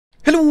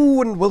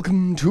Hello and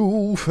welcome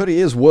to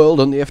Furrier's World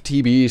on the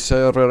FTB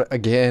server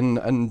again,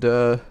 and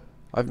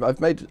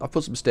I've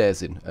put some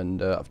stairs in, and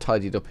I've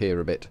tidied up here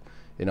a bit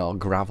in our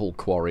gravel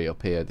quarry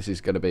up here. This is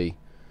going to be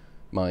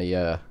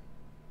my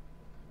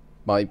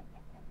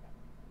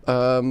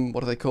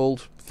what are they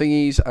called?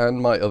 Thingies and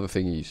my other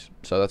thingies.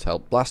 So that's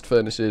helped. Blast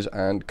furnaces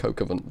and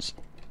coke ovens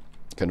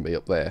going to be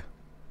up there,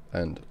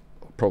 and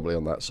probably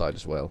on that side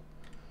as well.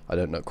 I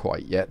don't know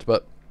quite yet,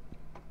 but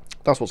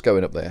that's what's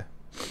going up there.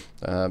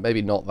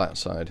 Maybe not that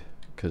side,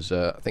 because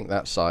I think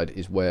that side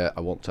is where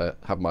I want to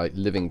have my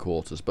living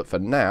quarters. But for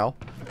now,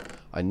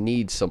 I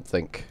need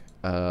something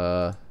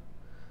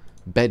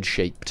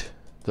bed-shaped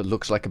that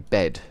looks like a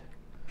bed.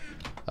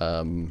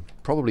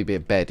 Probably be a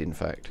bed, in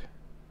fact.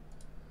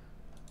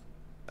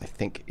 I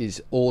think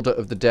is order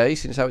of the day,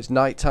 since how it's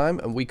night time,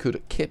 and we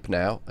could kip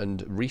now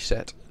and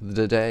reset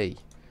the day.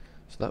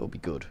 So that would be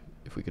good.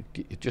 If we could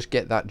just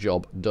get that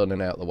job done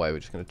and out of the way. We're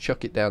just going to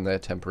chuck it down there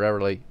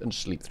temporarily and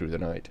sleep through the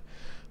night.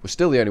 We're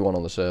still the only one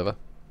on the server.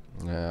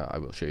 I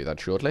will show you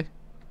that shortly.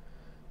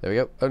 There we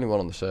go, only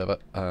one on the server.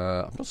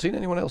 I've not seen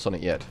anyone else on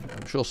it yet.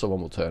 I'm sure someone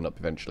will turn up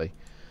eventually.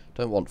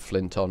 Don't want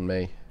flint on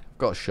me. I've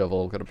got a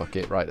shovel, got a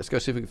bucket. Right, let's go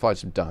see if we can find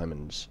some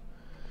diamonds.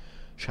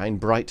 Shine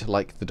bright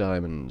like the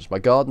diamonds. My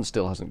garden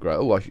still hasn't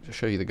grown. Oh, I should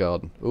show you the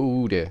garden.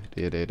 Oh dear,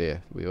 dear, dear,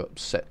 dear. We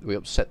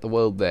upset the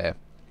world there.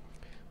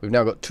 We've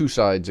now got two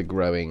sides of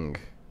growing.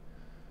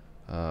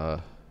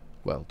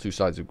 Well, two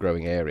sides of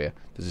growing area.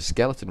 There's a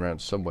skeleton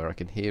around somewhere. I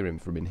can hear him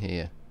from in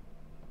here.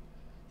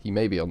 He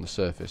may be on the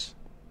surface,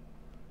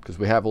 because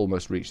we have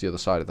almost reached the other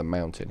side of the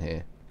mountain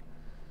here.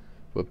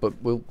 But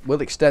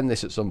we'll extend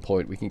this at some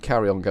point. We can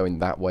carry on going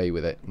that way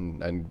with it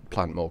and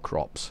plant more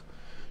crops.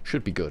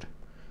 Should be good.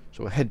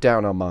 So we'll head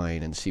down our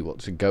mine and see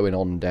what's going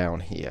on down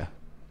here.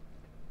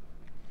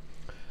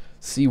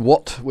 See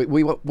what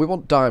we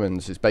want.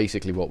 Diamonds is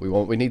basically what we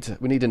want. We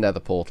need a nether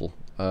portal.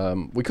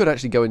 We could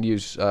actually go and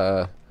use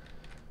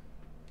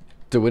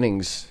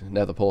DeWinning's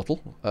nether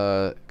portal,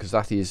 because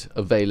that is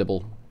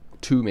available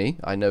to me.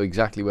 I know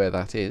exactly where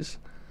that is.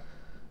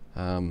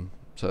 So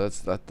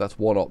that's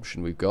one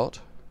option we've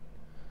got.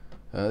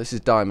 This is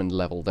diamond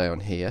level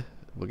down here.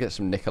 We'll get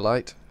some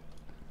nickelite.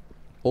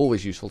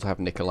 Always useful to have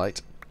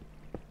nickelite.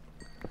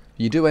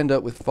 You do end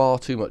up with far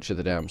too much of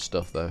the damn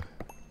stuff though.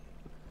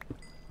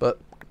 But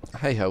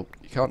hey ho,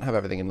 you can't have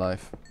everything in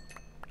life.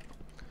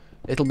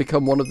 It'll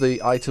become one of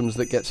the items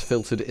that gets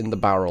filtered in the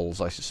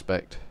barrels, I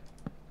suspect.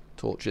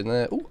 Torch in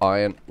there. Ooh,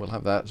 iron. We'll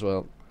have that as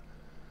well.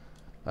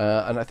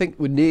 And I think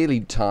we're nearly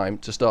time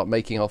to start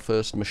making our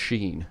first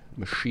machine.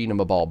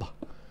 Machine-a-bob.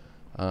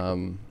 I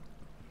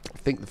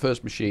think the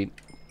first machine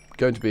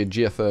going to be a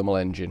geothermal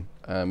engine.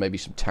 Maybe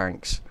some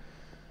tanks.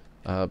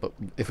 But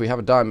if we have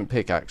a diamond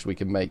pickaxe, we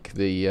can make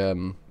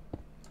the...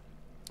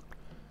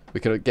 we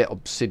can get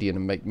obsidian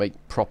and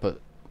make proper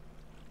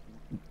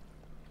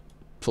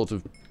sort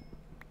of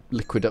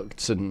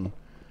liquiducts and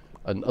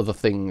other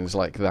things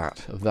like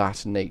that, of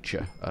that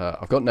nature.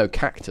 I've got no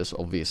cactus,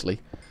 obviously,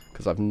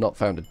 because I've not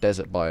found a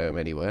desert biome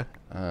anywhere.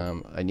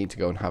 I need to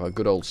go and have a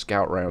good old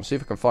scout round, see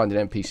if I can find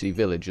an NPC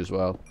village as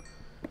well.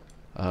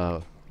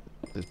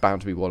 There's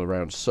bound to be one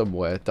around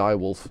somewhere.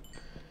 Direwolf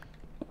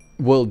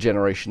World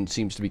Generation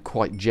seems to be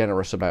quite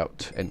generous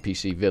about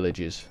NPC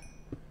villages.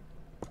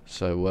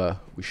 So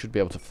we should be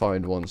able to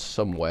find one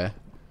somewhere.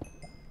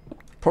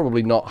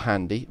 Probably not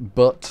handy,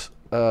 but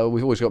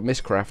we've always got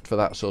Mistcraft for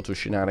that sort of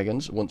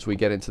shenanigans. Once we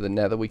get into the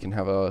nether, we can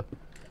have a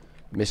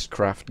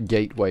Mistcraft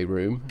gateway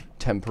room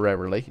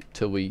temporarily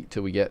till we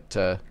get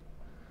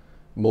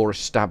more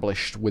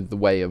established with the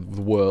way of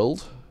the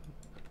world.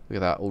 Look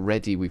at that,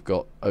 already we've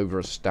got over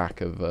a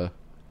stack of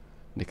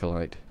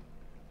nickelite.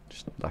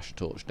 Just lash a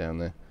torch down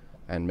there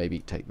and maybe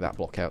take that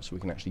block out so we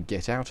can actually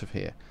get out of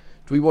here.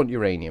 Do we want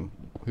uranium?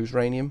 Who's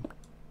uranium?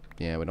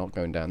 Yeah, we're not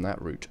going down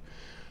that route.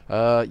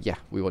 Yeah,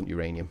 we want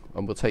uranium.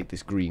 And we'll take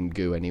this green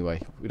goo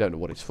anyway. We don't know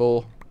what it's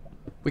for.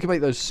 We can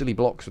make those silly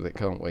blocks with it,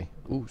 can't we?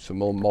 Ooh, some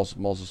more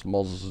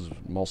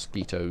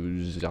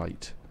mosquitoes.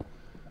 Right.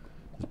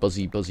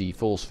 Buzzy,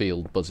 force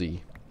field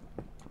buzzy.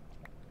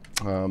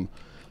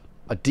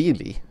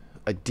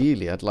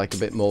 Ideally, I'd like a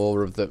bit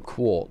more of the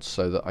quartz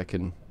so that I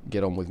can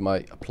get on with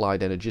my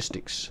applied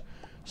energistics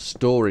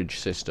storage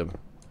system.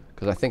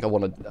 Because I think I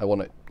want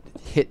to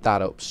hit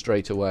that up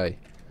straight away.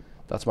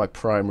 That's my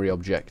primary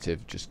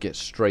objective. Just get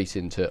straight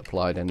into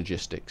applied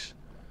energistics.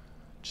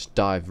 Just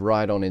dive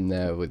right on in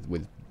there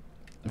with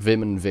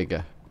vim and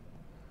vigor.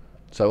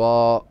 So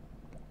our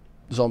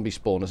zombie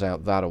spawner's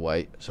out that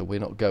away, so we're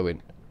not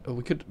going. Oh,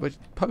 we could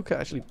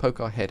actually poke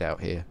our head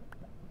out here.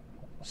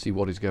 See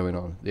what is going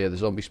on. Yeah, the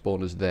zombie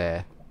spawner's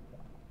there.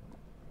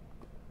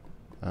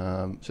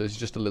 So it's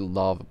just a little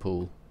lava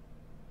pool.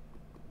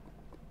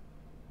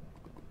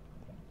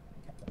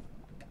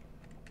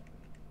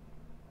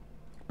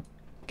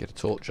 Get a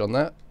torch on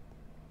that.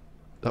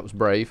 That was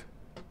brave.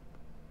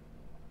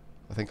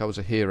 I think I was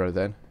a hero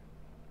then.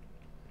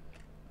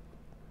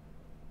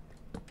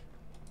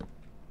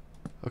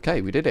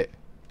 Okay, we did it.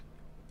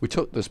 We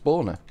took the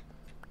spawner.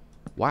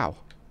 Wow.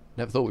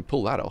 Never thought we'd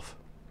pull that off.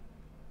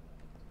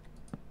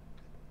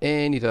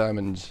 Any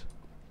diamonds.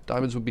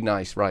 Diamonds would be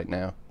nice right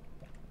now.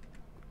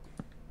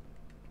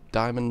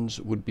 Diamonds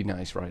would be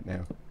nice right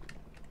now.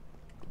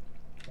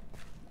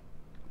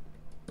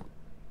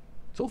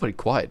 It's all very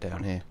quiet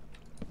down here.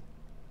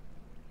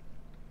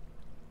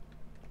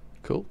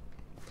 Cool.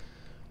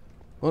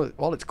 Well,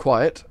 while it's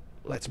quiet,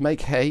 let's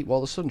make hay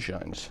while the sun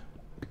shines.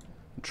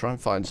 And try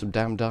and find some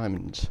damn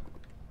diamonds.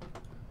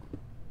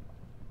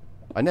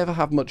 I never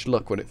have much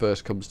luck when it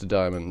first comes to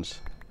diamonds.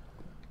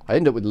 I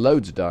end up with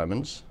loads of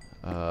diamonds.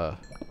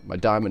 My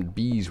diamond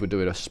bees were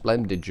doing a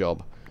splendid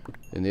job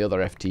in the other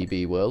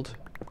FTB world.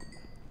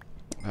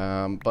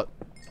 But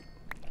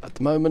at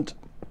the moment,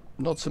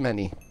 not so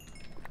many.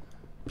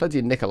 Plenty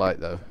of nickelite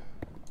though.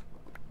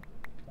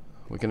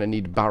 We're going to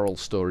need barrel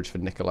storage for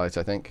nickelite,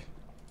 I think.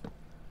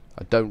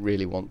 I don't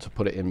really want to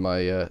put it in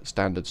my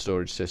standard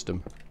storage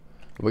system.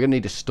 We're going to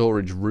need a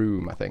storage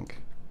room, I think.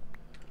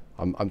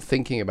 I'm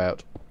thinking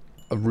about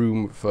a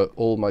room for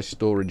all my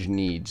storage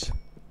needs.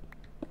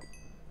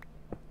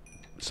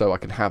 So I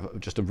can have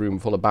just a room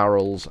full of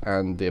barrels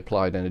and the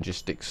applied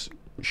energistics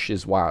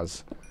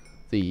shizwaz.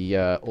 The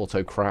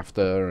auto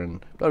crafter,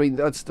 and I mean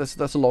that's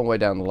a long way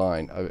down the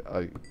line.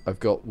 I've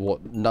got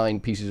what, 9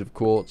 pieces of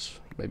quartz,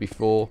 maybe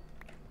 4.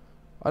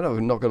 I know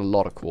I've not got a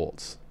lot of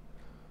quartz,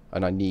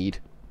 and I need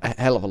a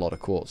hell of a lot of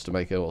quartz to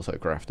make an auto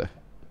crafter.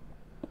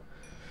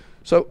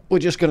 So we're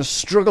just going to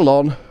struggle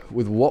on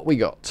with what we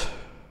got.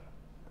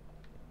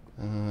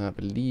 I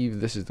believe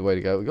this is the way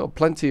to go. We've got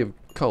plenty of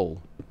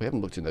coal. We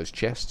haven't looked in those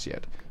chests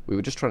yet. We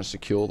were just trying to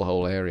secure the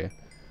whole area,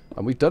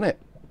 and we've done it.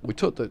 We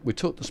took the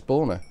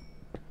spawner.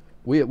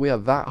 We are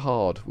that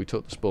hard. We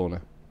took the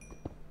spawner.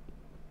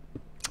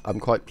 I'm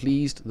quite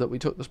pleased that we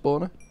took the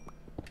spawner.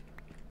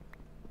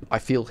 I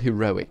feel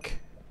heroic.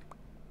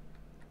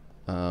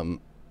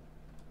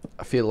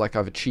 I feel like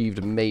I've achieved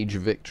a major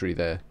victory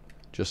there.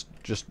 Just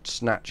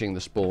snatching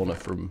the spawner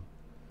from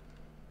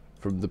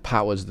the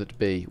powers that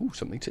be. Ooh,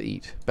 something to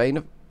eat. Bane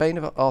of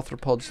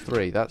Arthropods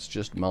 3. That's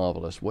just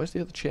marvellous. Where's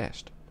the other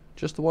chest?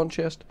 Just the one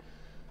chest?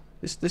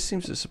 This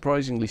seems a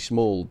surprisingly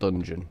small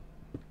dungeon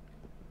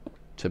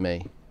to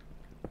me.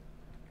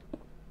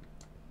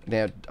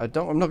 Now,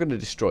 I'm not going to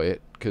destroy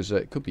it because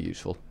it could be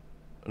useful.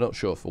 I'm not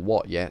sure for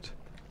what yet.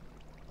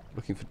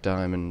 Looking for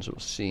diamonds or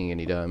seeing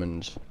any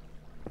diamonds.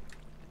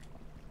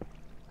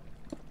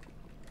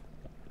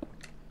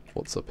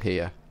 What's up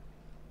here?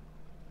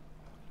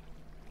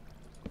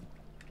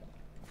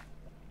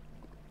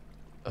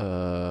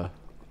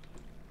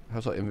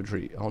 How's our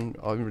inventory?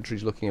 Our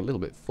inventory's looking a little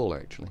bit full,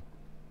 actually.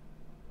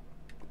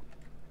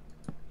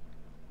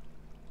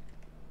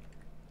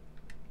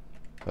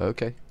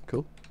 Okay,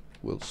 cool.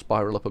 We'll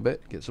spiral up a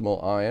bit, get some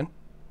more iron.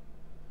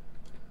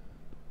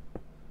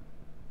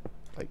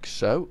 Like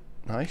so.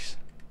 Nice.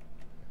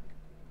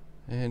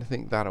 And I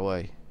think that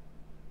away.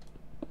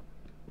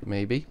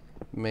 Maybe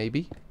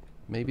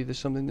there's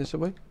something this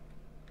way.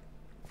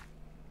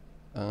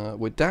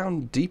 We're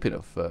down deep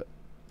enough for...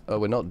 Oh,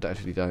 we're not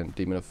actually down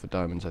deep enough for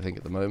diamonds, I think,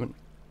 at the moment.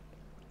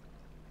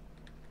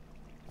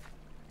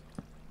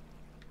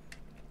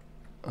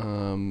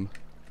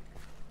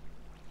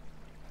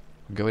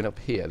 Going up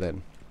here,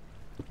 then.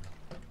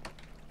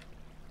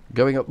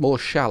 Going up more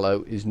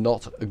shallow is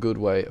not a good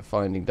way of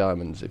finding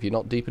diamonds. If you're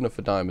not deep enough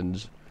for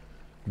diamonds,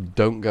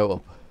 don't go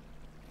up.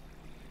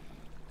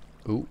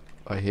 Ooh,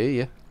 I hear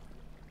you.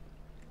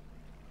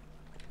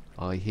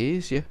 I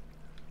hears you.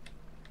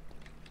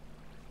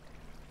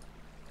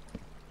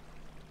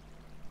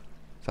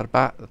 Is that a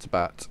bat? That's a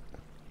bat.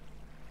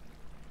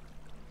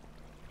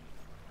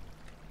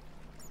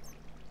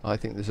 I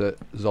think there's a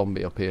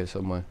zombie up here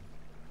somewhere.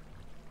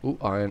 Ooh,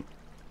 iron.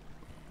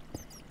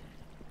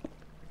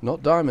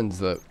 Not diamonds,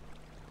 though.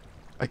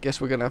 I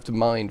guess we're going to have to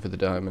mine for the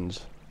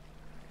diamonds.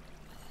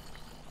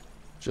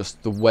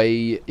 Just the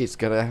way it's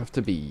going to have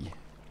to be.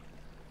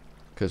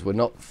 Because we're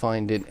not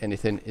finding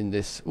anything in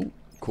this... Ooh,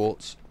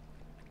 quartz.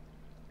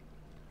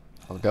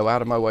 I'll go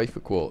out of my way for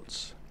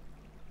quartz.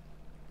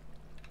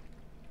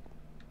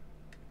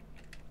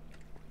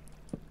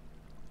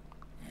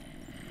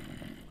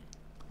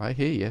 I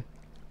hear you.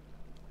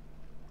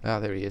 Ah,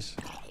 there he is.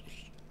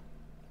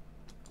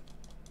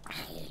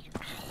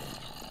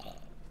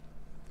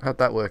 How'd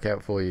that work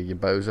out for you, you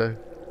bozo?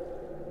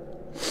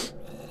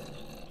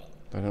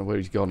 Don't know where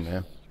he's gone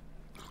now.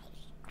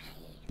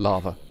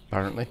 Lava,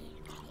 apparently.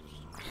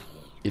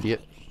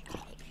 Idiot.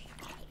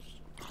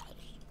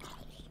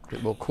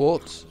 Bit more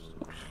quartz,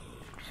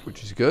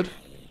 which is good.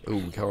 Oh,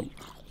 we can't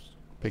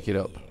pick it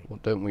up.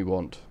 What don't we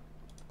want?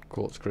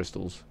 Quartz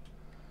crystals.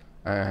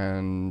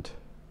 And...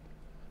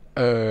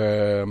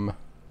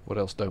 what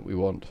else don't we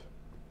want?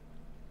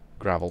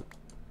 Gravel.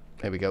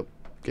 There we go.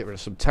 Get rid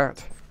of some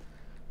tat.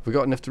 Have we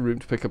got enough room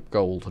to pick up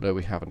gold? No,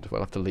 we haven't.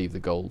 We'll have to leave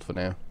the gold for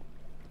now.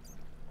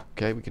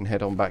 Okay, we can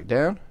head on back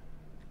down.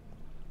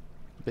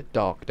 A bit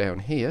dark down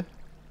here.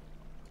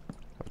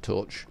 Have a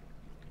torch.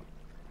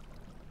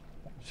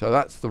 So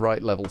that's the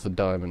right level for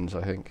diamonds,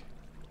 I think.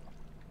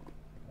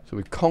 So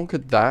we've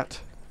conquered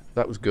that.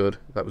 That was good.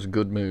 That was a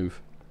good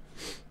move.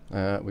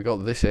 We got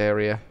this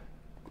area.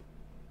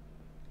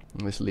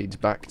 And this leads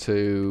back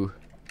to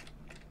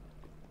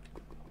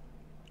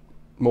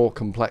more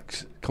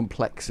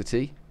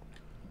complexity.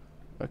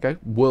 Okay,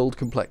 world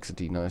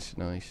complexity. Nice,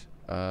 nice.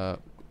 How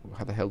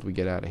the hell do we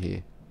get out of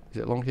here? Is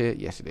it along here?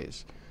 Yes, it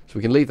is. So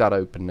we can leave that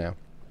open now.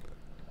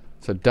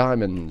 So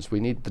diamonds. We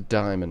need the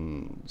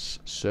diamonds.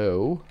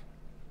 So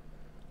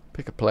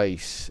pick a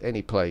place,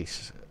 any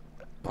place.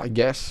 I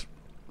guess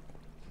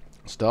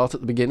start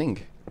at the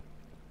beginning.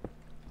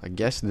 I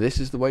guess this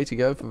is the way to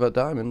go for the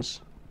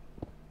diamonds.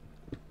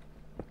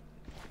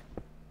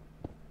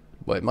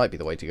 Well, it might be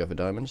the way to go for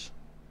diamonds.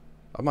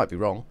 I might be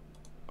wrong.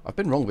 I've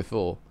been wrong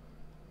before.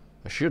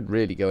 I should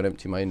really go and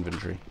empty my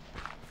inventory.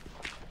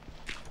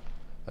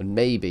 And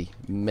maybe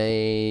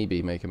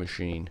make a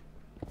machine.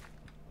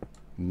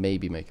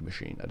 Maybe make a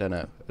machine. I don't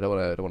know. I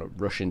don't want to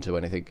rush into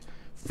anything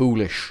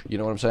foolish. You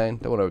know what I'm saying?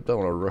 Don't want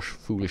to rush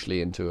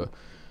foolishly into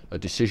a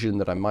decision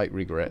that I might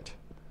regret.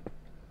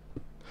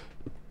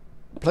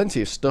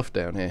 Plenty of stuff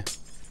down here.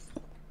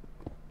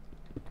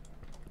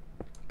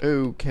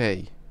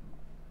 Okay.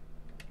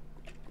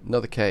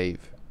 Another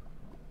cave.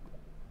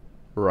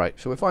 Right,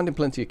 so we're finding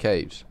plenty of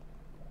caves.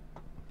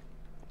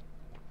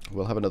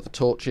 We'll have another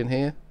torch in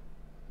here.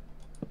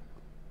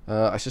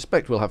 I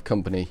suspect we'll have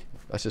company.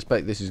 I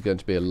suspect this is going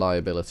to be a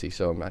liability,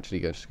 so I'm actually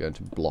just going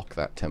to block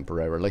that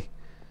temporarily,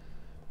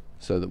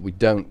 so that we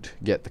don't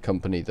get the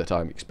company that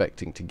I'm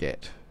expecting to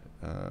get.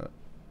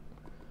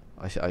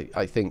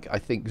 I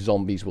think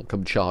zombies will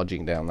come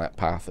charging down that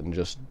path and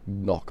just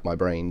knock my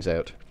brains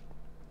out.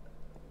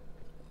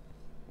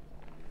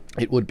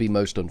 It would be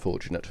most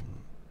unfortunate.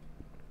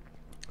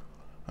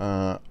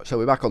 So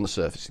we're back on the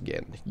surface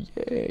again.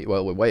 Yay!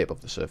 Well, we're way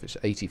above the surface.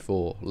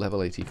 84,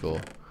 level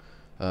 84.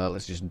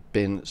 Let's just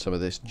bin some of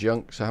this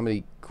junk. So how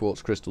many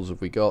quartz crystals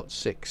have we got?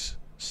 6,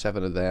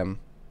 7 of them.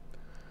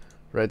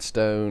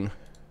 Redstone.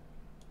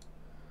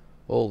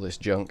 All this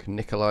junk.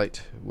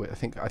 Nickelite.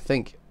 I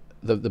think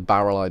the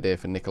barrel idea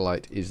for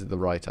Nickelite is the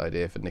right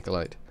idea for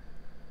Nickelite.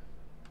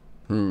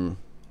 We're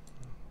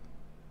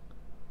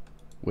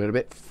a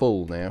bit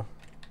full now.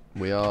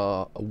 We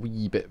are a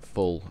wee bit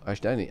full.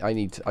 Actually,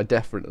 I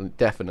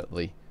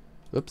definitely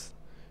oops,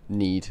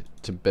 need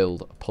to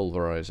build a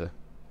pulverizer.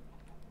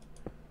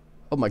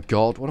 Oh my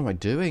god, what am I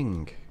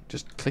doing?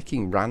 Just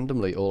clicking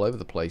randomly all over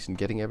the place and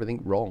getting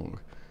everything wrong.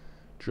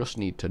 Just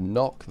need to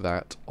knock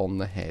that on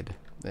the head.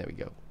 There we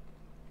go.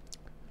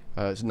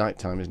 It's night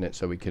time, isn't it?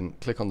 So we can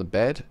click on the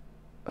bed.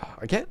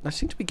 I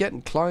seem to be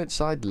getting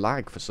client-side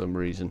lag for some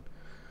reason.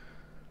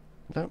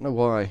 I don't know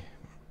why.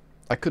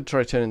 I could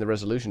try turning the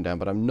resolution down,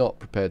 but I'm not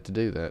prepared to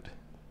do that.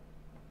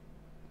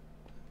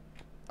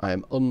 I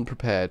am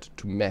unprepared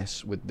to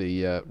mess with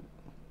the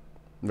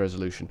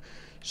resolution.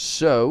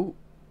 So,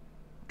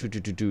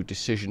 do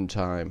decision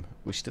time.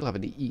 We still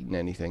haven't eaten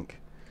anything.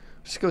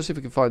 Let's go see if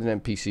we can find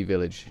an NPC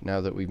village now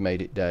that we've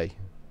made it day.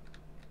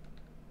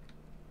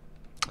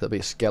 There'll be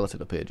a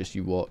skeleton up here, just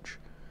you watch,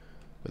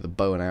 with a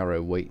bow and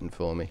arrow waiting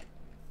for me.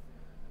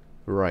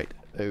 Right,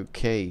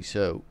 okay,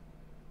 so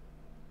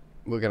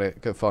we're going to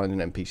go find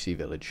an NPC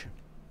village.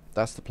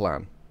 That's the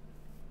plan.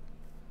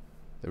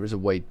 There is a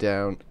way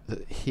down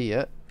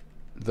here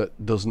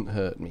that doesn't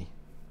hurt me.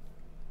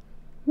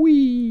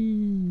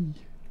 Whee!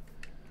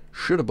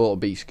 Should have bought a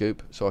bee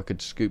scoop so I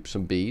could scoop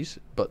some bees,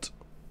 but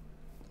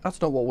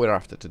that's not what we're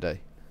after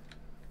today.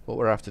 What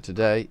we're after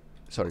today...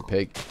 Sorry,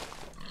 pig.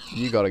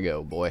 You gotta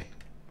go, boy.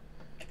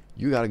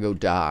 You gotta go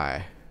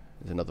die.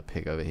 There's another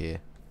pig over here.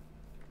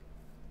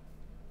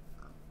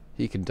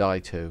 He can die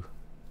too.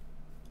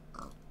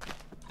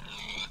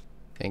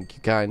 Thank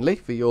you kindly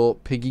for your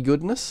piggy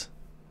goodness.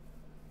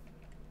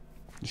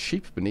 The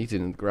sheep's been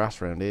eating the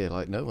grass around here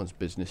like no one's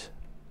business.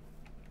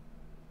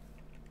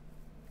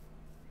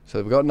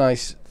 So we've got a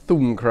nice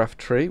Thumcraft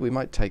tree. We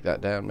might take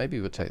that down. Maybe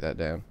we'll take that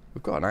down.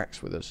 We've got an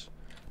axe with us.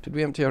 Did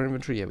we empty our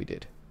inventory? Yeah, we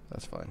did.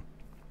 That's fine.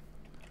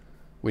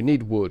 We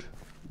need wood.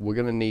 We're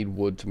going to need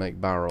wood to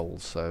make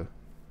barrels, so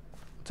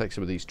we'll take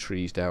some of these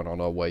trees down on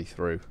our way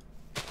through.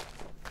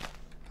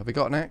 Have we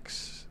got an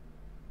axe?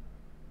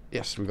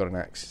 Yes, we've got an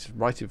axe. It's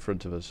right in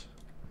front of us.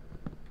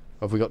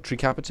 Have we got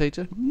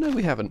Tricapitator? No,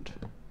 we haven't.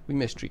 We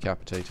missed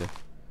Tricapitator.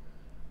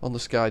 On the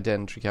Sky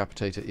Den,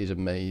 Tricapitator is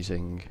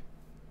amazing.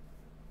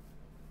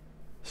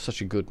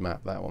 Such a good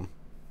map, that one.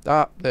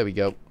 Ah, there we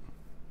go.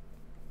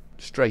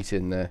 Straight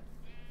in there.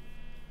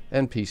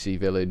 NPC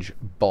village,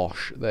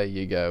 bosh. There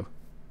you go.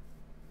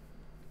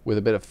 With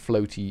a bit of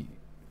floatiness.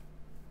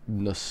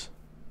 So,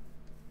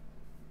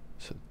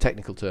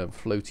 technical term,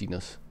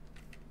 floatiness.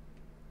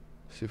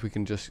 See if we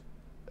can just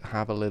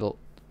have a little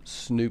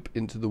snoop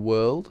into the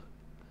world.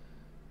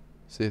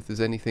 See if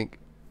there's anything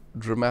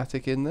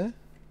dramatic in there.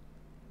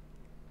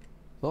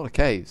 A lot of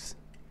caves.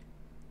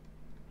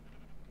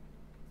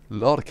 A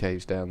lot of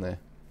caves down there.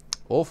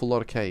 Awful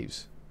lot of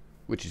caves.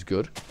 Which is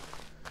good.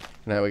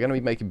 Now we're going to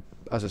be making,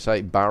 as I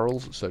say,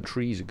 barrels. So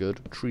trees are good.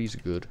 Trees are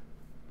good.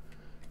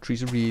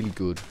 Trees are really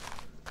good.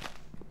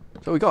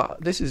 So we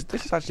got this is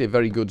actually a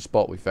very good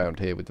spot we found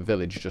here with the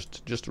village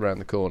just around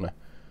the corner.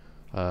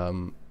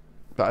 But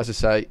as I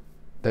say,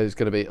 there's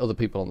going to be other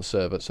people on the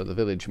server, so the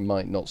village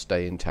might not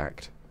stay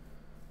intact,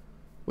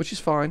 which is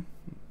fine.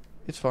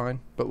 It's fine,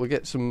 but we'll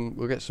get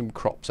some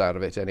crops out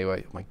of it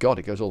anyway. Oh my God,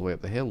 it goes all the way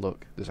up the hill.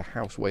 Look, there's a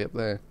house way up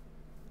there.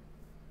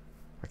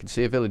 I can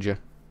see a villager.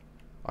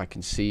 I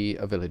can see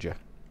a villager.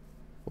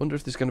 Wonder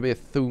if there's going to be a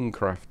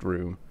Thumcraft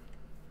room,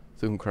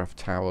 Thumcraft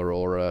tower,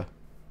 or a...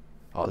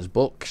 Oh, there's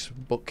books,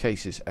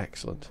 bookcases.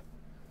 Excellent.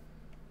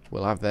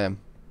 We'll have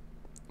them.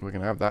 We're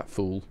going to have that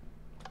fool.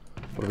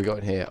 What have we got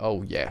in here?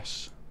 Oh,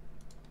 yes.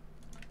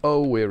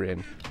 Oh, we're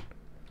in.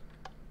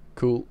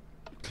 Cool.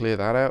 Clear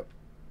that out.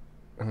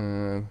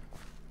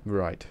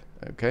 Right.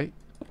 Okay.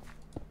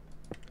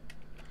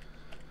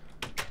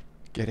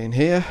 Get in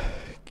here.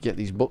 Get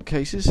these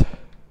bookcases.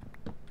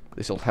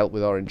 This'll help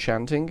with our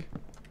enchanting.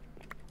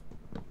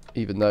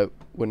 Even though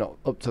we're not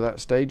up to that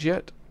stage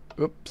yet.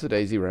 Oops, a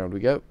daisy, round we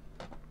go.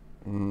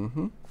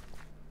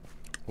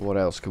 What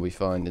else can we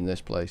find in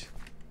this place?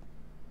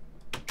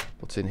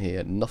 What's in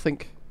here?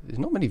 Nothing. There's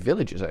not many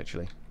villagers,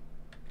 actually.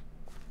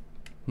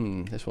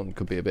 This one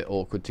could be a bit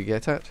awkward to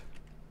get at.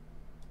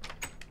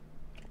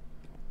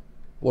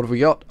 What have we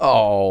got?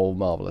 Oh,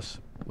 marvellous.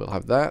 We'll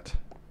have that.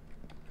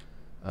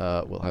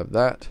 We'll have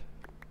that.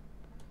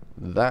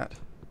 That.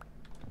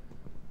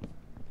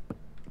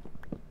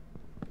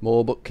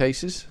 More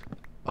bookcases.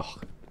 Oh,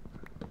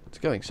 it's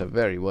going so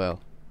very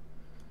well.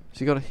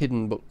 So you got a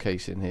hidden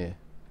bookcase in here.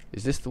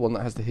 Is this the one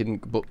that has the hidden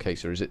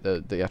bookcase, or is it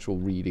the actual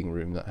reading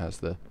room that has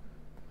the...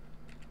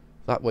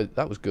 That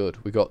was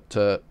good. We got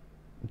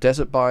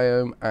desert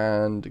biome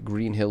and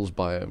green hills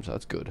biomes.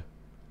 That's good.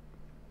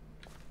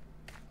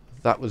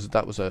 That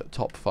was a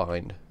top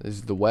find. This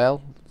is the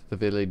well, the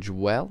village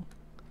well,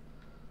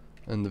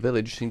 and the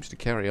village seems to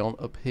carry on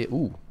up here.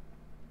 Ooh,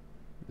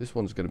 this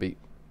one's going to be...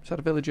 Is that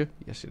a villager?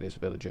 Yes, it is a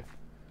villager.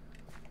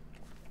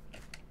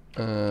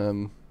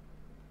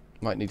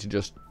 Might need to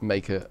just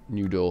make a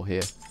new door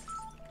here.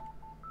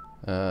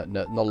 No,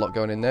 not a lot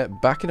going in there.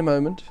 Back in a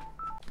moment.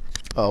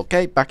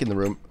 Okay, back in the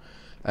room,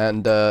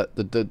 and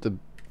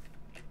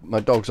my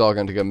dogs are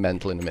going to go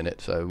mental in a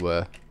minute.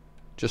 So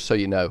just so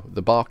you know,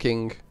 the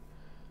barking.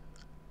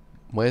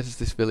 Where does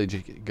this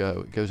village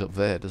go? It goes up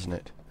there, doesn't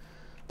it?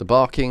 The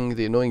barking,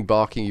 the annoying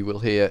barking you will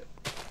hear,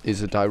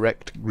 is a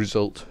direct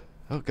result.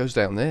 Oh, it goes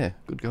down there.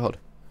 Good God.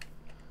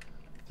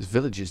 This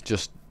village is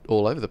just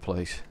all over the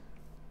place.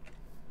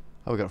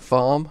 Oh, we've got a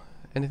farm.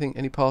 Anything,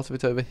 any part of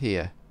it over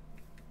here?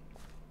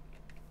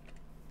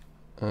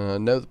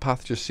 No, the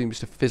path just seems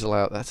to fizzle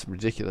out. That's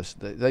ridiculous.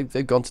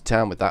 They've gone to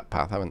town with that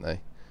path, haven't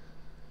they?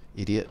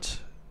 Idiots.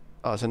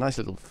 Oh, it's a nice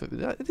little...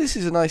 This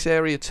is a nice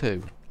area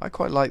too. I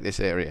quite like this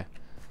area.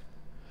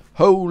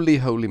 Holy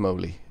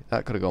moly.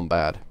 That could have gone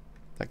bad.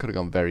 That could have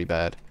gone very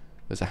bad.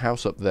 There's a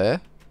house up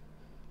there.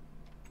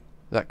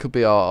 That could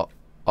be our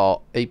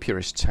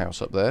apiarist's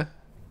house up there.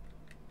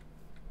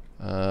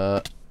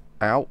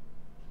 Ow.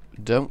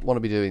 Don't want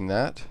to be doing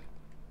that.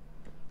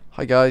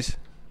 Hi guys.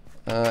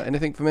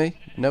 Anything for me?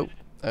 Nope.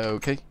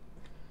 Okay.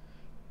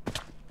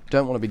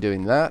 Don't want to be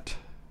doing that.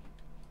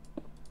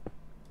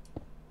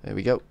 There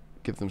we go.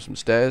 Give them some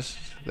stairs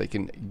so they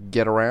can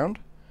get around.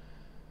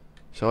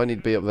 So I need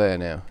to be up there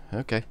now.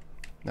 Okay.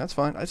 That's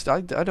fine. I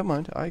don't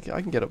mind. I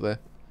can get up there.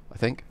 I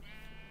think.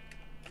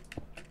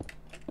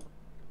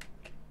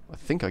 I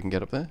think I can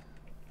get up there.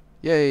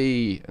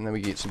 Yay! And then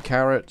we get some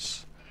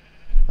carrots.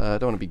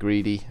 Don't want to be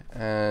greedy.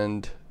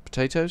 And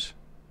potatoes.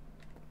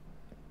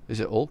 Is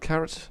it all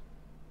carrots?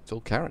 It's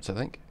all carrots, I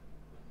think.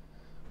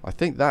 I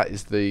think that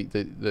is the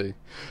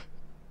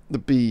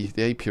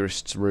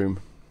apiarist's room.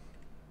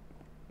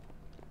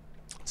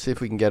 Let's see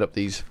if we can get up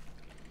these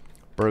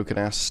broken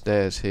ass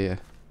stairs here.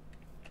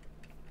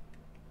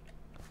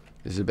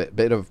 There's a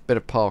bit of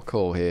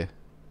parkour here.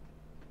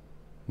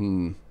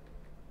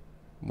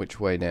 Which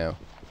way now?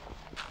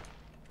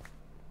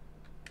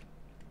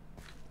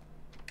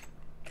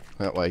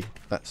 That way.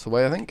 That's the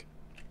way, I think.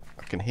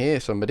 I can hear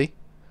somebody.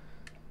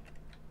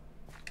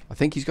 I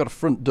think he's got a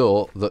front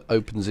door that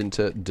opens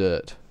into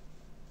dirt.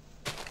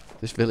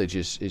 This village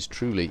is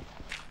truly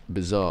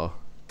bizarre.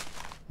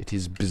 It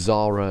is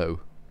bizarro.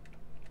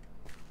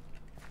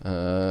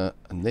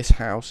 And this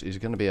house is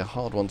going to be a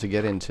hard one to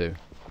get into.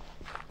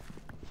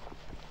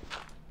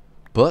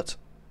 But,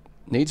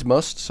 needs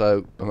must,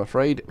 so I'm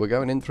afraid we're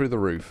going in through the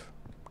roof.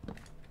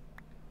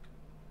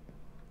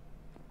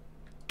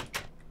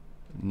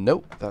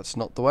 Nope, that's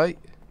not the way.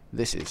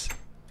 This is.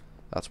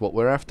 That's what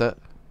we're after.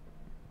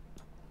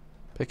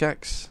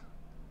 Pickaxe.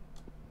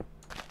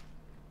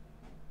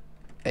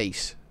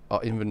 Ace.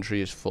 Our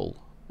inventory is full.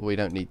 We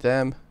don't need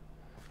them.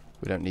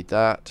 We don't need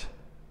that.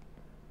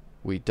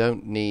 We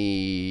don't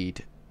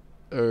need...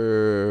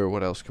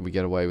 what else can we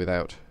get away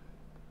without?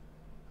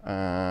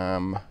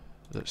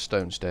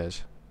 Stone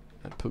stairs.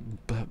 I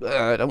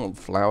don't want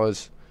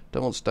flowers.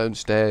 Don't want stone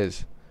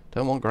stairs.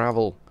 Don't want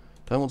gravel.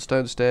 Don't want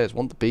stone stairs.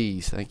 Want the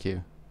bees, thank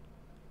you.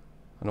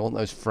 And I want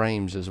those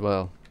frames as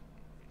well.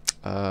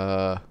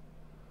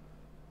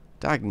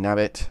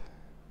 Dagnabbit.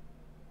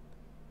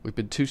 We've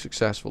been too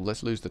successful.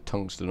 Let's lose the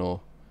tungsten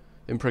ore.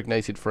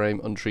 Impregnated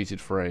frame,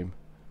 untreated frame.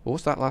 What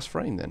was that last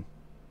frame then?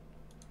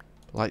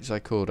 Light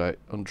Zycordite,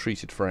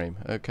 untreated frame.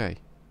 Okay.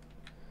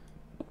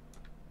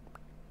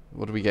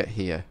 What do we get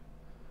here?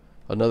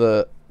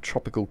 Another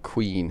tropical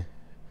queen.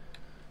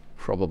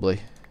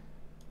 Probably.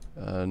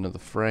 Another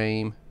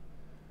frame.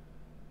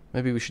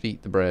 Maybe we should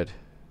eat the bread.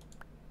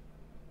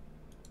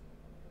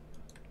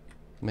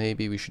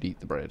 Maybe we should eat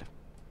the bread.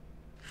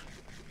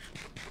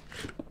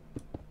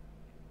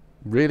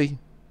 Really?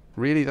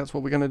 Really? That's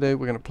what we're going to do?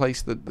 We're going to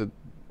place the...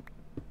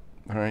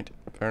 Alright,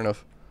 fair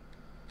enough.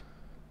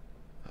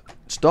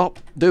 Stop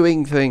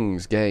doing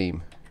things,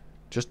 game.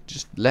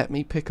 Just let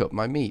me pick up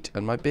my meat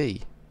and my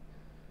bee.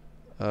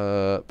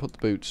 Put the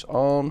boots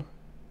on.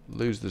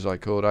 Lose the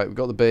Zycordite. We've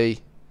got the bee.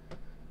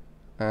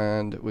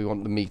 And we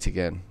want the meat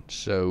again.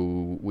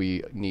 So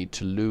we need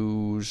to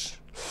lose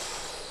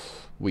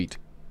wheat.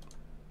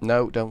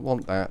 No, don't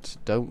want that.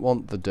 Don't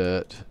want the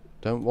dirt.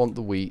 Don't want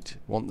the wheat.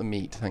 Want the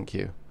meat, thank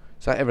you.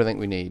 Is that everything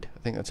we need? I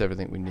think that's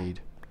everything we need.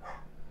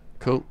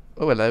 Cool.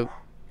 Oh, hello.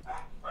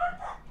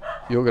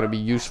 You're going to be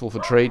useful for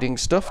trading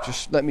stuff.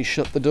 Just let me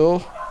shut the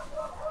door.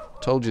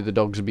 Told you the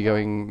dogs would be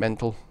going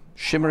mental.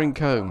 Shimmering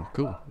comb.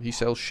 Cool. He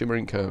sells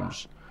shimmering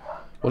combs.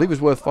 Well, he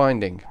was worth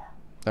finding.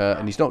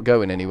 And he's not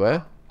going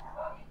anywhere.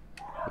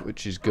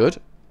 Which is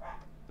good.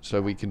 So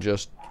we can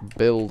just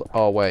build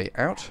our way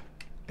out.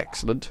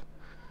 Excellent.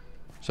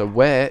 So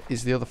where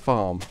is the other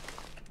farm?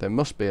 There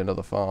must be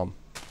another farm.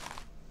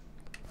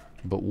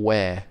 But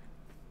where?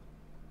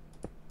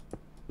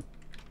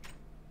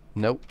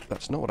 Nope,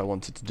 that's not what I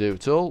wanted to do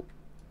at all.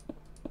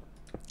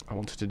 I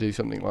wanted to do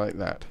something like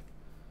that.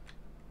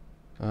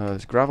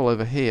 There's gravel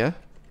over here.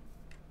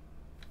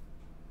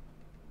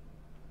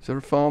 Is there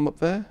a farm up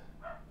there?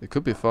 There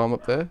could be a farm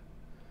up there.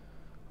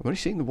 I'm only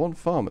seeing the one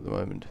farm at the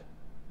moment.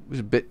 It was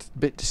a bit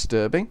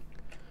disturbing.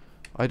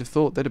 I'd have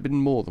thought there'd have been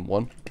more than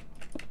one.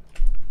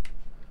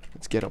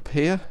 Let's get up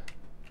here.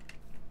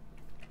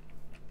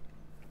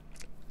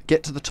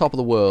 Get to the top of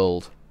the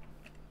world.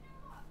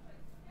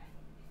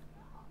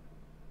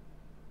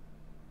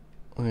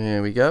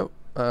 There we go.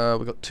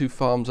 We've got two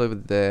farms over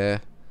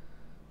there.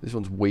 This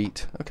one's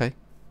wheat. Okay.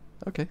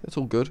 Okay, that's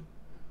all good.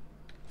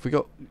 If we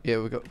got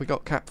we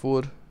got cap for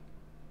wood.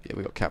 Yeah,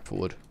 we got cap for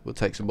wood. We'll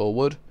take some more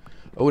wood.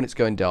 Oh, and it's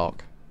going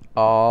dark.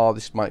 Ah,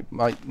 this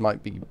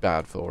might be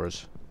bad for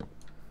us.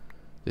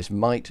 This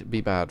might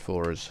be bad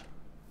for us.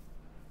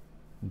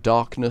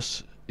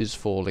 Darkness is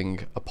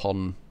falling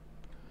upon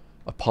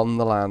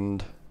the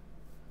land.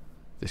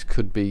 This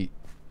could be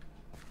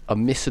a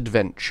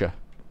misadventure.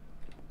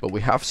 But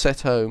we have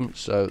set home,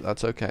 so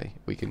that's okay.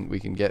 We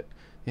can get...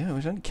 Yeah,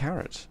 there's only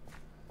carrots.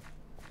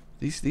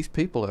 These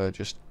people are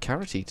just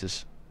carrot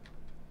eaters.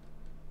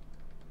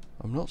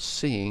 I'm not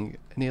seeing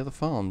any other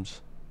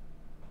farms.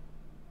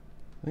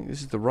 I think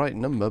this is the right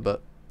number,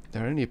 but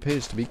there only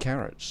appears to be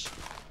carrots.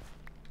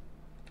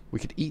 We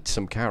could eat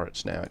some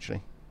carrots now,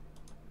 actually.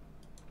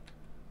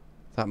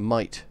 That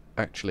might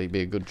actually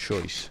be a good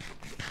choice.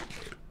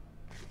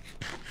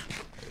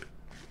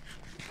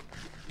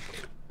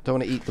 Don't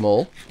want to eat them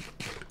all.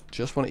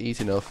 Just want to eat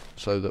enough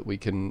so that we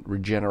can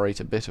regenerate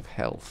a bit of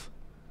health.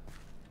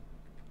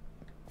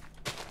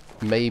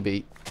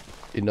 Maybe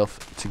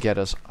enough to get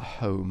us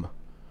home,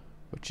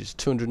 which is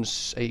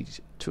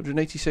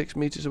 286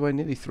 meters away,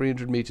 nearly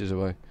 300 meters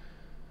away.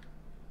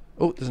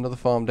 Oh, there's another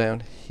farm down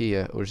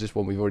here, or is this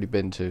one we've already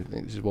been to? I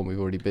think this is one we've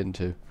already been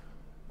to.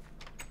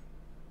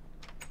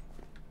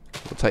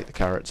 We'll take the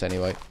carrots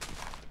anyway.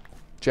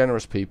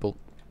 Generous people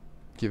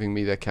giving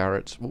me their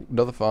carrots. Ooh,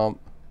 another farm.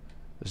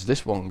 Has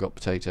this one got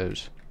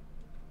potatoes?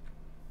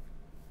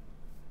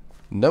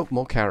 Nope,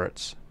 more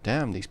carrots.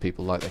 Damn, these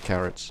people like their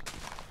carrots.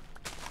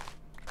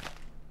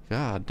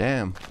 God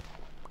damn.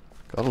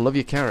 Gotta love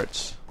your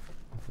carrots.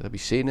 They'll be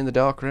seen in the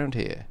dark around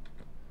here.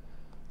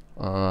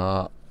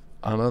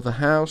 Another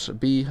house, a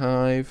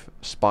beehive,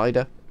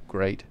 spider.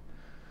 Great.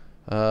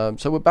 So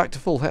we're back to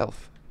full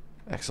health.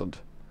 Excellent.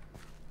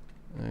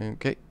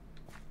 Okay.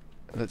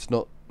 Let's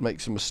not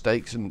make some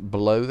mistakes and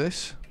blow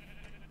this.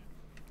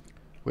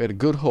 We had a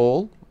good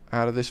haul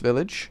out of this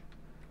village.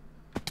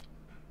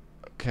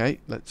 Okay,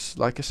 let's,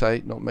 like I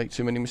say, not make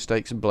too many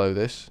mistakes and blow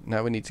this.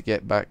 Now we need to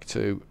get back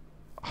to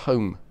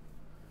home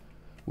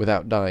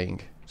without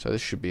dying. So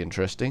this should be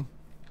interesting.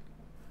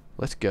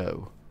 Let's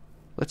go.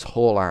 Let's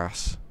haul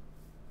ass.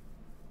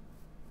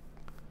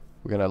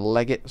 We're going to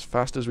leg it as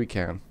fast as we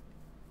can.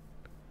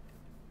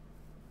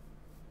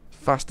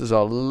 Fast as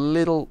our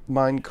little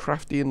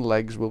Minecraftian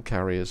legs will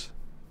carry us.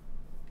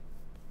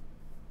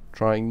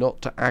 Trying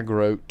not to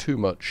aggro too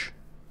much.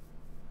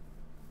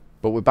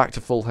 But we're back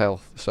to full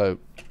health, so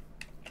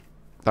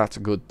that's a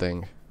good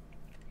thing.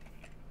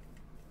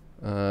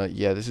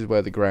 Yeah, this is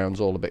where the ground's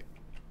all a bit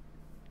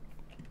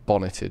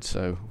bonneted,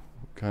 so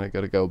kind of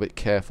got to go a bit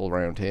careful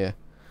around here.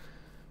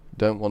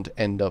 Don't want to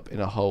end up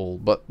in a hole.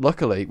 But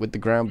luckily, with the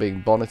ground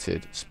being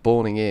bonneted,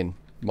 spawning in,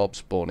 mob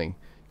spawning,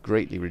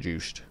 greatly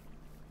reduced.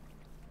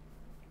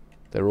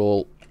 They're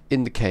all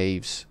in the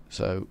caves,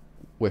 so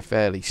we're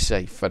fairly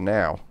safe for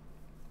now.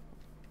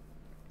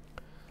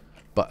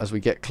 But as we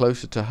get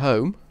closer to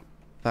home,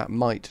 that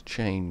might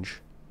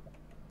change.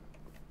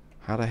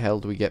 How the hell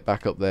do we get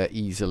back up there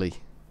easily?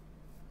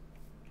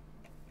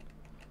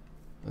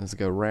 Let's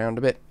go round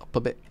a bit, up a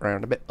bit,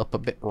 round a bit, up a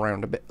bit,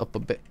 round a bit, up a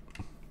bit.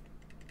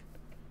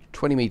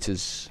 20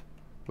 meters.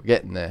 We're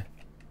getting there.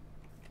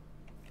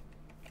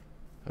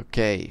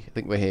 Okay, I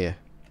think we're here.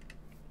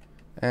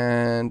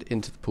 And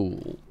into the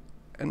pool.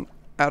 And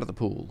out of the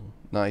pool.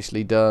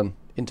 Nicely done.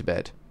 Into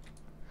bed.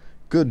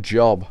 Good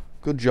job.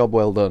 Good job,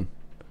 well done.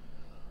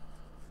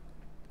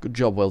 Good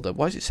job, well done.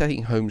 Why is it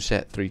saying home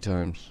set 3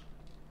 times?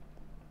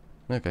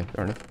 Okay,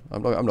 fair enough.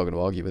 I'm not going to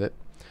argue with it.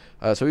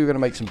 So we were going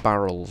to make some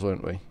barrels,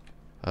 weren't we?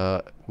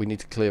 We need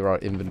to clear our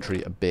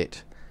inventory a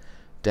bit.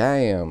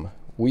 Damn,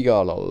 we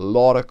got a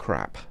lot of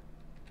crap.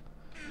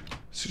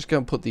 Let's just go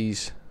and put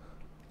these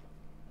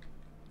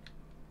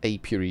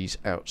apiaries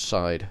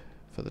outside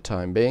for the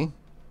time being.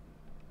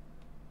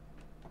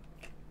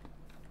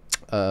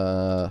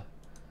 I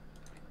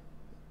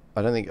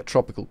don't think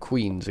tropical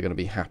queens are going to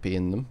be happy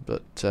in them,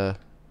 but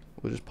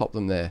we'll just pop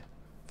them there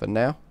for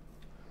now.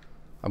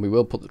 And we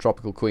will put the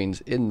tropical queens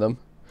in them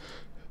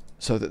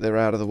so that they're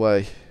out of the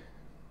way.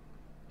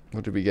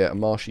 What did we get? A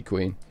marshy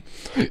queen.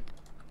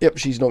 Yep,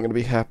 she's not going to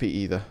be happy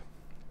either.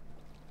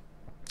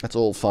 That's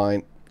all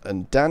fine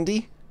and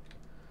dandy.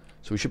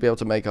 So we should be able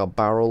to make our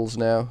barrels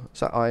now. Is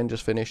that iron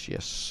just finished?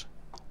 Yes.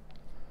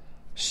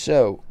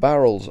 So,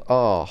 barrels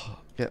are...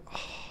 Yeah,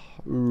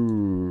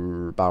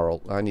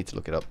 barrel. I need to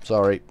look it up.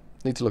 Sorry.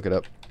 Need to look it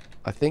up.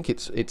 I think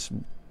it's...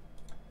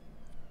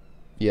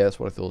 Yeah, that's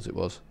what I thought it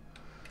was.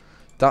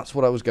 That's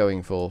what I was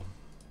going for.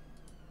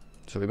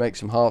 So we make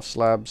some half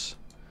slabs.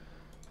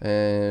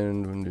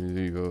 And 1, 2,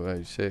 3, 4,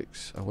 5,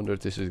 6. I wonder if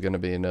this is going to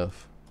be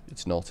enough.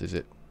 It's not, is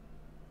it?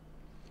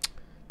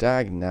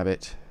 Dag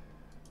nabbit.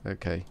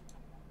 Okay.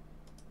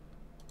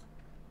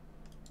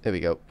 There we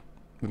go.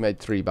 We made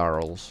 3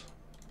 barrels.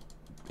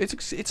 It's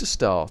a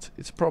start.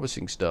 It's a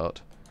promising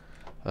start.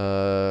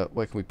 Where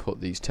can we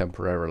put these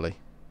temporarily?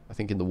 I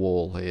think in the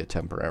wall here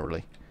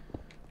temporarily.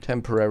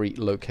 Temporary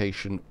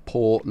location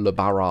pour le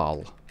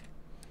barral.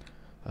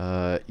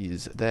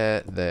 Is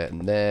there,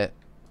 and there.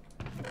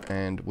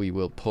 And we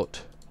will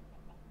put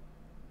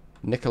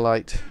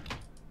Nicolite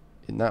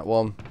in that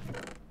one.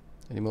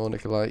 Any more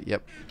Nicolite?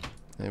 Yep.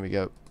 There we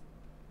go.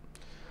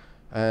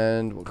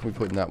 And what can we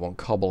put in that one?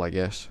 Cobble, I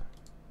guess.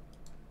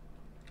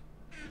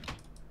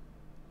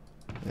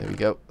 There we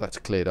go. That's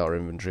cleared our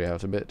inventory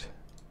out a bit.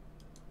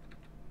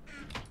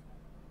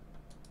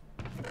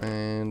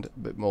 And a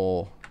bit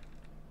more.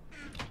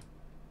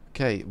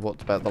 Okay,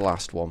 what about the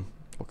last one?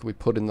 What can we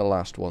put in the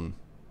last one?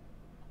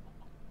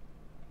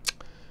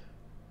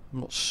 I'm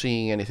not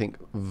seeing anything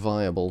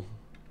viable.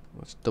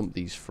 Let's dump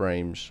these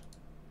frames.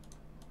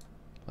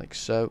 Like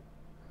so.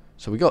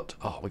 So we got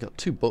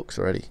 2 books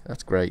already.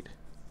 That's great.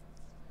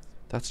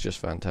 That's just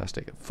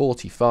fantastic.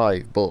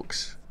 45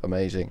 books.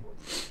 Amazing.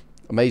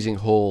 Amazing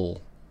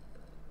haul.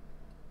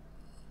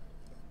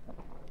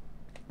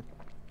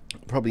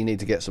 Probably need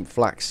to get some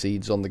flax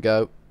seeds on the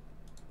go.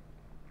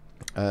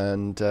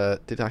 And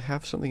did I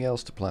have something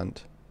else to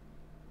plant?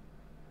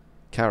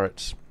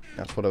 Carrots.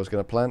 That's what I was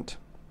going to plant.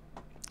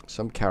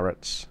 Some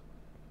carrots.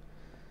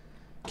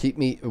 Keep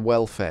me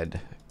well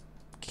fed.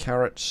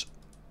 Carrots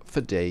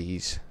for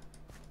days.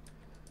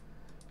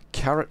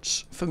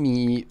 Carrots for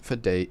me for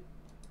day.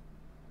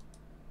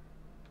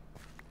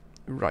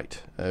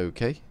 Right,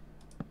 okay.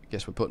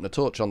 Guess we're putting a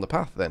torch on the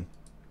path then.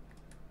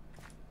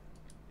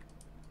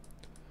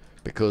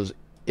 Because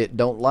it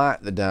don't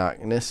like the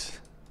darkness.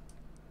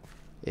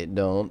 It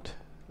don't.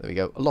 There we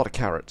go. A lot of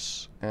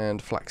carrots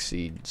and flax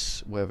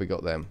seeds. Where have we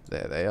got them?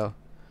 There they are.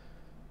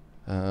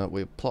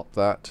 We'll plop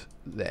that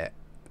there.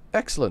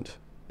 Excellent.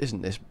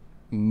 Isn't this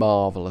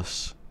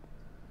marvellous?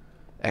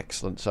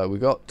 Excellent. So we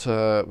got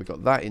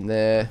that in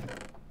there.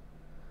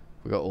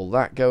 We got all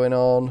that going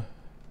on.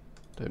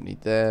 Don't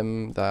need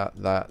them. That.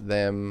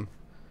 Them.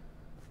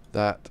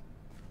 That.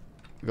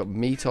 We got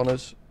meat on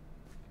us.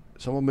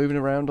 Someone moving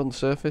around on the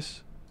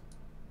surface?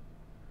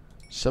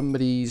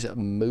 Somebody's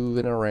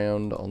moving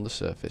around on the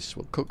surface.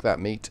 We'll cook that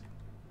meat.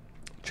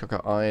 Chuck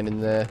our iron in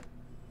there.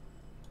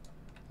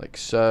 Like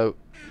so.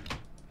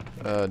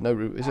 No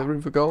room. Is there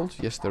room for gold?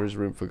 Yes, there is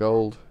room for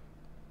gold.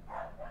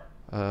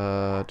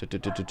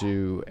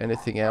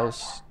 Anything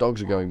else?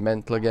 Dogs are going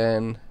mental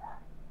again.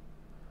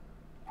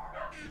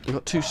 We've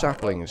got 2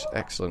 saplings.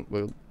 Excellent.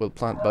 We'll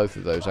plant both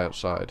of those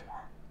outside.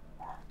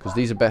 Because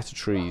these are better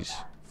trees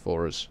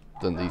for us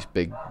than these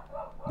big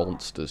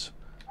monsters.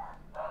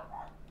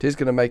 It is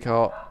going to make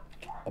our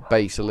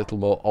base a little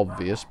more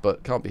obvious,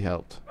 but can't be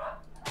helped.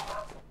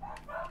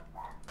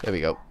 There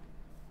we go.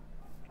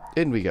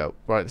 In we go.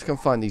 Right, let's go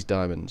and find these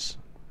diamonds.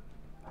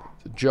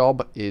 The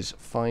job is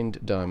find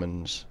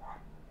diamonds.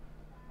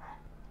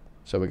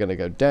 So we're going to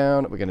go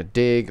down, we're going to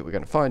dig, we're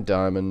going to find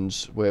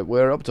diamonds.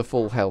 We're up to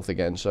full health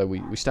again, so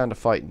we stand a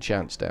fighting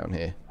chance down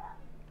here.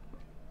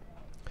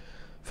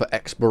 For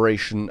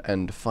exploration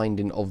and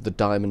finding of the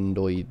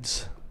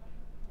diamondoids.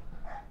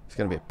 It's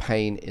going to be a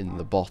pain in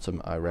the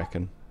bottom, I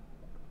reckon.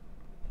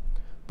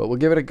 But we'll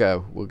give it a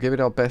go. We'll give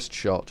it our best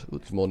shot. Ooh,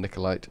 there's more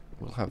Nicolite.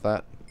 We'll have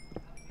that.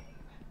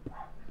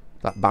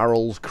 That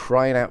barrel's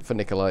crying out for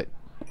Nikolite.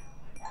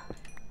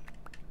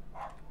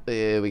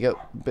 There we go.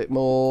 A bit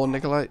more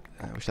Nikolite.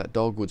 I wish that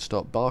dog would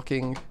stop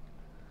barking.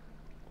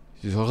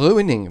 He's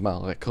ruining my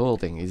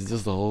recording. He's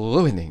just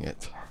ruining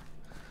it.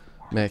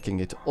 Making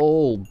it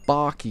all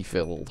barky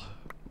filled.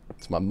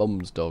 It's my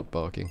mum's dog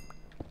barking.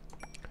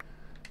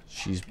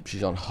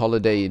 She's on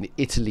holiday in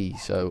Italy,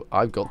 so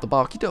I've got the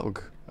barky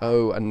dog.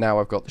 Oh, and now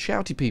I've got the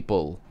shouty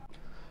people.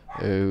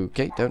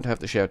 Okay, don't have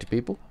the shouty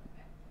people.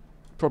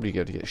 Probably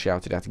going to get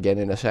shouted at again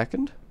in a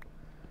second.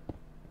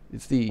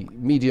 It's the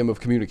medium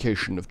of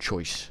communication of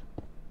choice.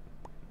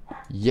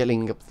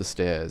 Yelling up the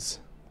stairs.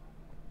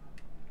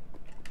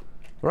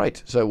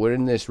 Right, so we're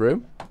in this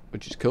room,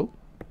 which is cool.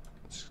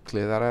 Let's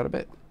clear that out a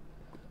bit.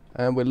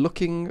 And we're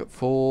looking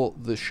for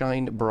the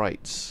Shine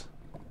Brights.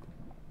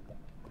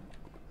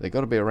 They've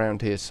got to be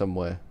around here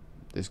somewhere.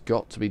 There's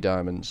got to be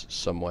diamonds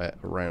somewhere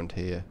around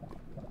here.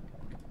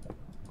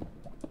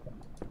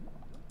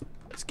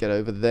 Let's get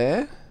over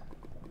there.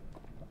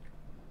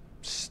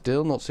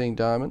 Still not seeing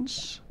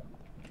diamonds.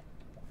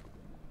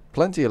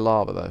 Plenty of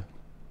lava though.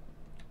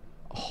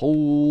 A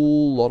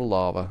whole lot of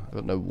lava. I've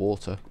got no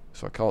water,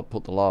 so I can't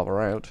put the lava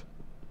out.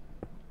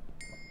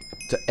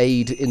 To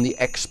aid in the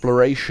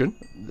exploration,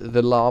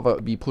 the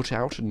lava be put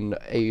out and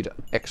aid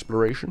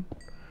exploration.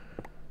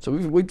 So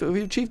we've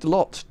achieved a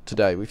lot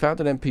today. We found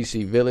an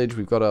NPC village.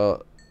 We've got our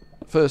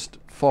first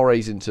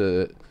forays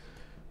into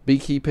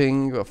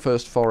beekeeping. Our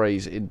first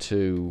forays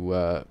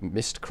into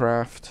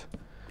mistcraft.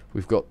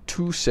 We've got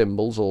 2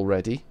 symbols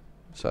already,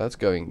 so that's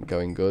going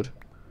good.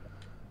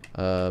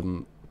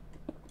 Let's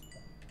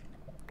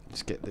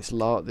get this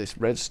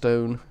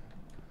redstone.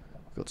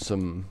 Got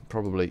some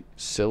probably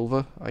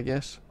silver, I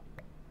guess.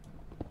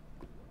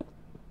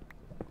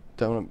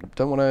 Don't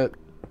want to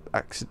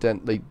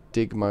accidentally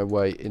dig my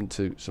way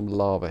into some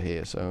lava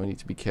here, so I need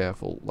to be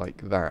careful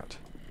like that.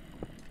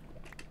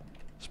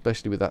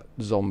 Especially with that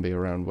zombie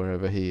around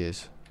wherever he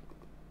is.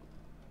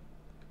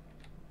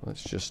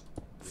 Let's just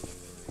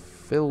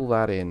fill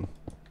that in.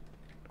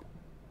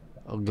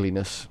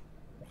 Ugliness.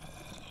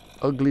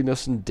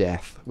 Ugliness and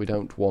death. We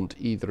don't want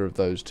either of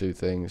those 2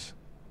 things.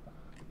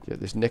 Get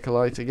this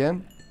Nikolite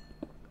again.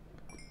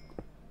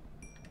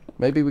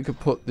 Maybe we could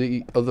put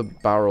the other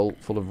barrel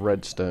full of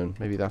redstone.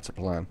 Maybe that's a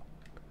plan.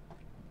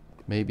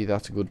 Maybe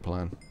that's a good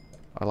plan.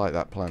 I like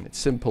that plan. It's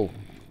simple.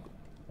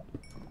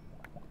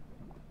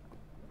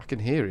 I can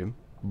hear him,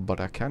 but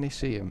I can't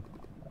see him.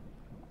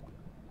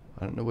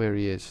 I don't know where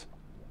he is.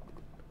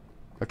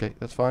 Okay,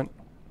 that's fine.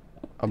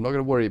 I'm not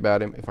going to worry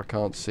about him if I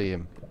can't see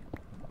him.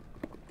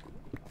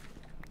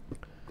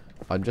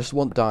 I just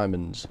want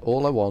diamonds.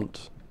 All I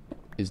want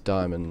is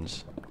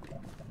diamonds.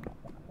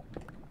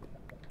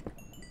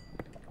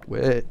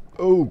 Where?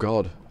 Oh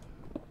god.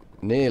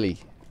 Nearly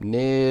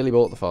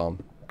bought the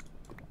farm.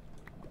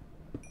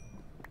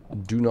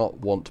 Do not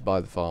want to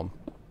buy the farm.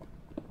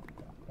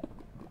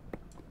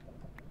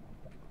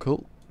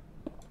 Cool.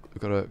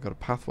 We've got a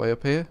pathway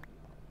up here.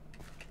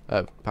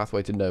 Oh,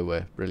 pathway to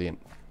nowhere.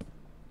 Brilliant.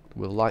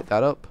 We'll light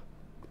that up.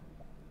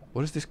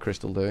 What is this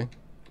crystal doing?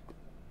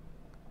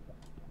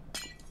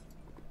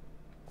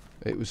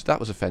 That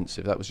was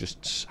offensive. That was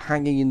just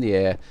hanging in the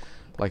air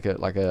like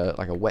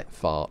a wet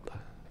fart.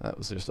 That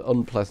was just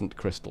unpleasant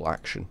crystal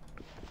action.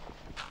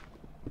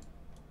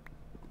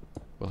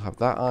 We'll have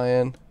that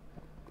iron.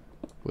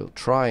 We'll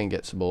try and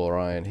get some more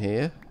iron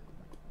here.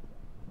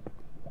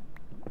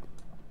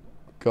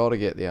 Gotta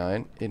get the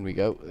iron. In we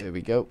go. There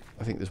we go.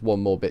 I think there's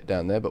one more bit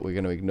down there, but we're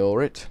going to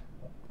ignore it.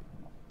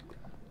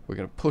 We're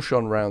going to push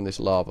on round this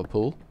lava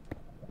pool.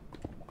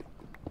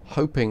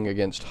 Hoping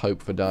against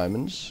hope for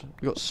diamonds.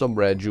 We've got some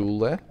rare jewel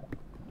there.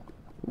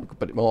 A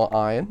bit more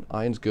iron.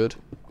 Iron's good.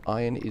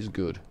 Iron is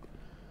good.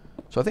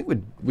 So I think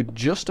we're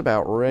just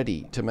about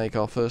ready to make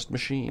our first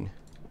machine.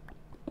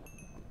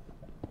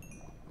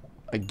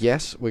 I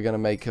guess we're going to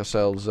make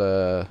ourselves...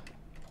 I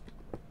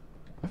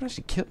haven't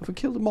actually have we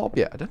killed a mob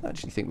yet? I don't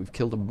actually think we've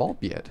killed a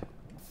mob yet.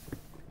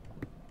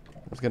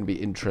 That's going to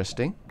be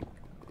interesting.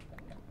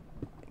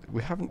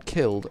 We haven't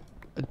killed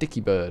a dicky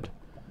bird.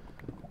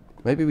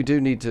 Maybe we do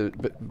need to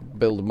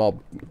build a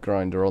mob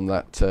grinder on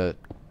that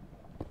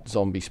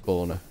zombie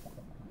spawner.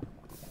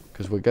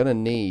 Because we're going to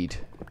need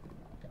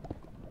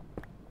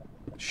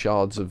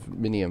shards of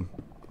minium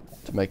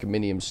to make a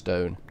minium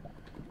stone.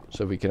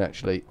 So we can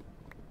actually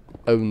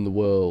own the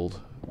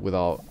world with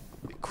our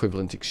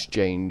equivalent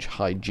exchange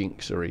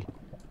hijinxery.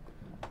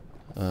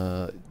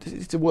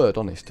 It's a word,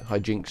 honest.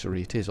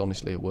 Hijinxery. It is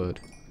honestly a word.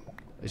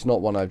 It's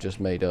not one I've just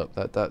made up.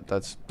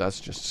 That's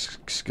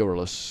just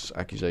scurrilous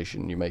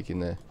accusation you're making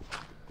there.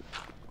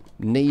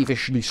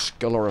 Knavishly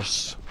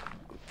scurrilous.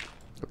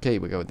 Okay,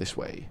 we're going this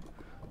way.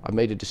 I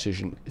made a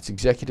decision. It's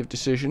executive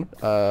decision.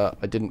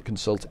 I didn't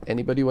consult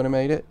anybody when I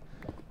made it.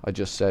 I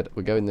just said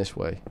we're going this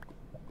way.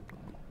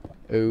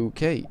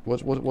 Okay.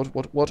 What?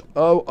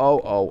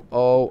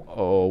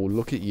 Oh,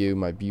 look at you,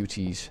 my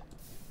beauties.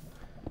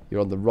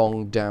 You're on the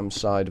wrong damn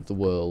side of the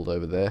world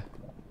over there.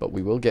 But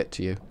we will get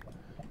to you.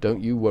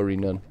 Don't you worry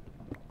none.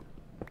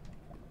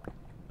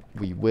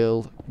 We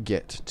will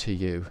get to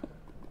you.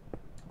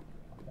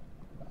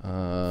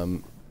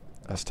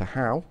 As to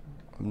how,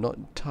 I'm not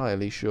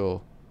entirely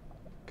sure.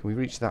 Can we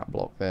reach that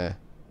block there?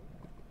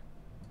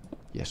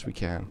 Yes, we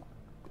can.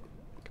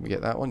 Can we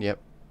get that one? Yep.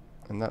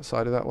 And that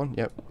side of that one?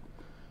 Yep.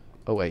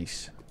 Oh,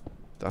 ace.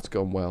 That's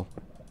gone well.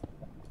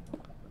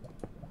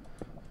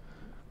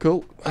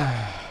 Cool.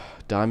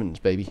 Diamonds,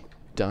 baby.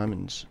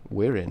 Diamonds.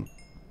 We're in.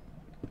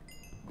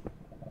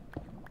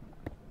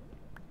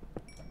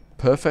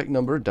 Perfect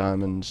number of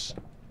diamonds.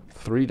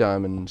 3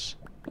 diamonds.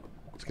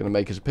 It's going to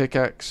make us a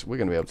pickaxe. We're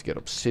going to be able to get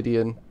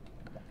obsidian.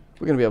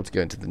 We're going to be able to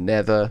go into the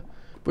nether.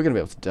 We're going to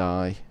be able to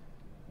die.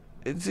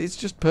 It's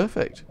just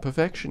perfect.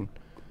 Perfection.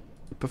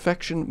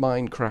 Perfection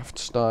Minecraft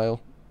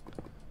style.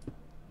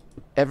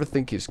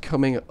 Everything is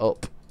coming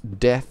up.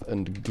 Death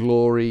and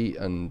glory,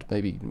 and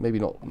maybe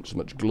not so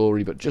much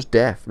glory, but just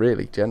death,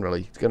 really,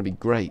 generally. It's going to be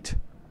great.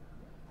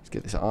 Let's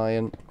get this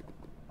iron,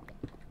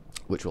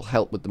 which will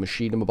help with the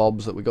machinima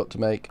bobs that we got to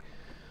make.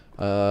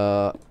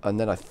 And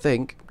then I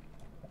think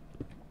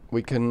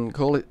we can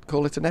call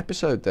it an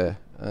episode there.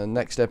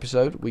 Next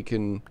episode we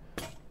can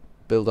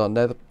build our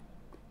nether.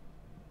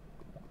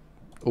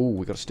 Oh,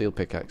 we got a steel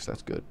pickaxe.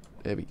 That's good.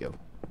 There we go.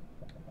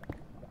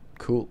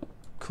 Cool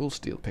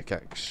steel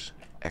pickaxe.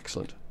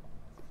 Excellent.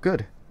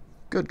 Good.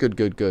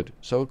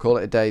 So we'll call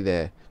it a day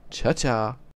there. Ta-ta.